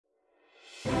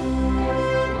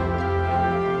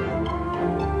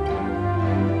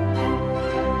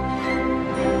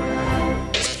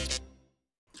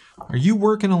Are you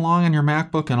working along on your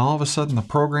MacBook and all of a sudden the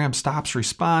program stops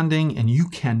responding and you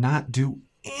cannot do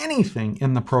anything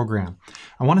in the program?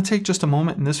 I want to take just a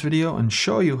moment in this video and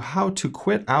show you how to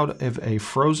quit out of a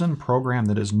frozen program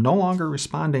that is no longer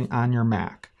responding on your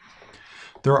Mac.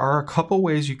 There are a couple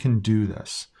ways you can do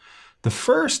this. The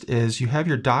first is you have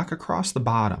your dock across the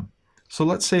bottom. So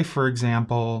let's say, for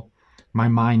example, my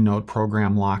MindNode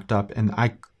program locked up and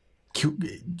I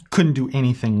couldn't do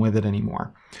anything with it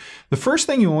anymore. The first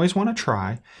thing you always want to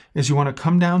try is you want to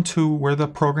come down to where the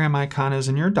program icon is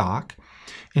in your dock,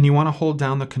 and you want to hold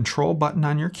down the control button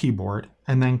on your keyboard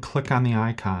and then click on the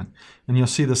icon, and you'll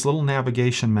see this little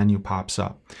navigation menu pops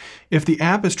up. If the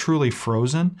app is truly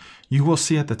frozen, you will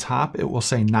see at the top it will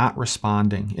say not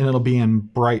responding, and it'll be in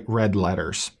bright red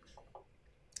letters.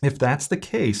 If that's the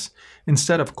case,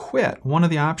 instead of quit, one of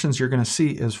the options you're going to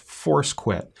see is force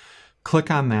quit.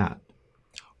 Click on that.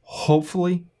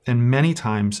 Hopefully, and many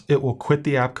times, it will quit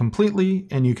the app completely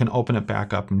and you can open it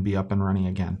back up and be up and running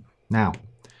again. Now,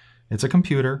 it's a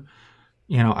computer.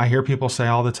 You know, I hear people say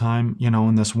all the time, you know,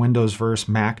 in this Windows versus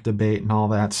Mac debate and all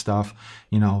that stuff,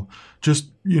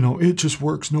 it just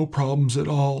works, no problems at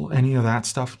all, any of that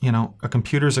stuff. You know, a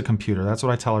computer's a computer. That's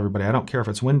what I tell everybody. I don't care if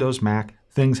it's Windows, Mac,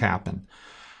 things happen.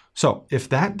 So if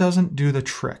that doesn't do the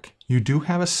trick, you do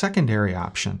have a secondary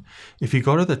option. If you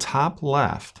go to the top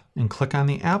left and click on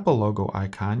the Apple logo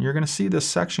icon, you're going to see this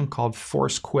section called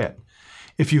Force Quit.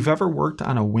 If you've ever worked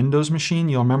on a Windows machine,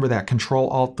 you'll remember that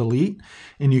Control-Alt-Delete,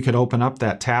 and you could open up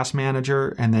that task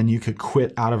manager and then you could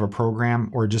quit out of a program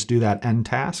or just do that end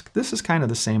task. This is kind of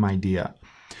the same idea.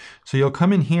 So you'll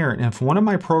come in here, and if one of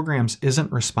my programs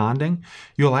isn't responding,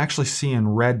 you'll actually see in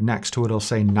red next to it, it'll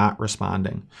say not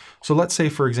responding. So let's say,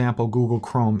 for example, Google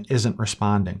Chrome isn't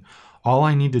responding. All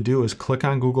I need to do is click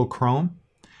on Google Chrome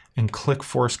and click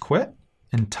Force Quit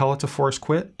and tell it to force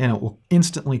quit, and it will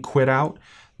instantly quit out.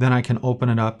 Then I can open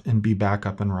it up and be back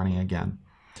up and running again.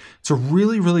 It's a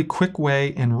really, really quick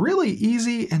way and really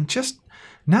easy and just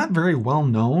not very well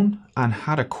known on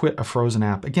how to quit a frozen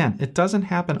app. Again, it doesn't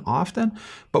happen often,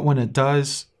 but when it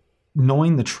does,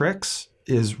 knowing the tricks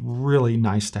is really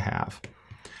nice to have.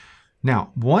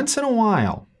 Now, once in a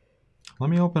while, let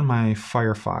me open my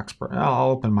Firefox. I'll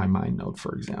open my MindNode,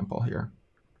 for example, here.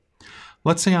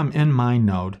 Let's say I'm in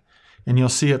MindNode, and you'll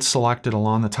see it selected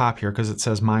along the top here because it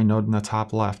says MindNode in the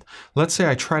top left. Let's say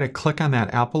I try to click on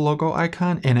that Apple logo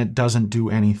icon and it doesn't do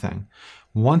anything.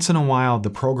 Once in a while, the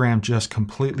program just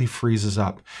completely freezes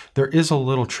up. There is a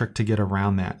little trick to get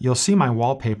around that. You'll see my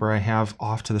wallpaper I have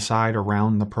off to the side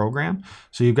around the program.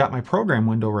 So you've got my program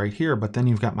window right here, but then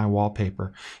you've got my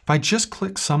wallpaper. If I just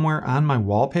click somewhere on my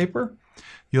wallpaper,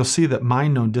 you'll see that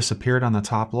MindNode disappeared on the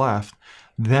top left.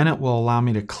 Then it will allow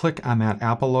me to click on that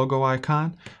Apple logo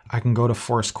icon. I can go to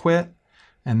Force Quit,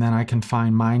 and then I can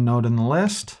find MindNode in the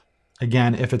list.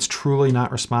 Again, if it's truly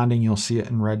not responding, you'll see it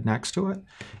in red next to it.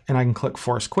 And I can click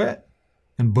Force Quit,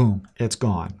 and boom, it's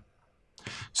gone.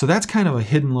 So that's kind of a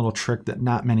hidden little trick that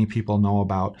not many people know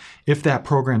about. If that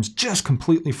program's just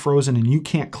completely frozen and you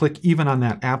can't click even on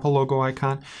that Apple logo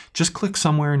icon, just click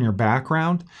somewhere in your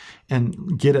background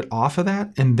and get it off of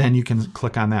that, and then you can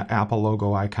click on that Apple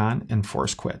logo icon and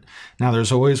force quit. Now,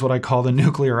 there's always what I call the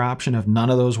nuclear option. If none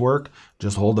of those work,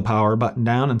 just hold the power button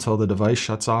down until the device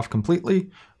shuts off completely,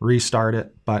 restart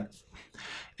it.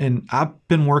 And I've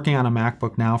been working on a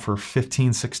MacBook now for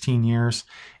 15, 16 years,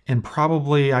 and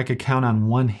probably I could count on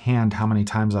one hand how many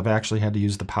times I've actually had to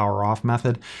use the power off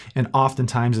method. And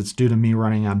oftentimes it's due to me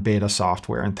running on beta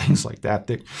software and things like that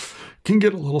that can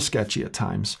get a little sketchy at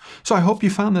times. So I hope you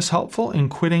found this helpful in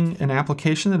quitting an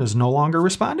application that is no longer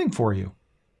responding for you.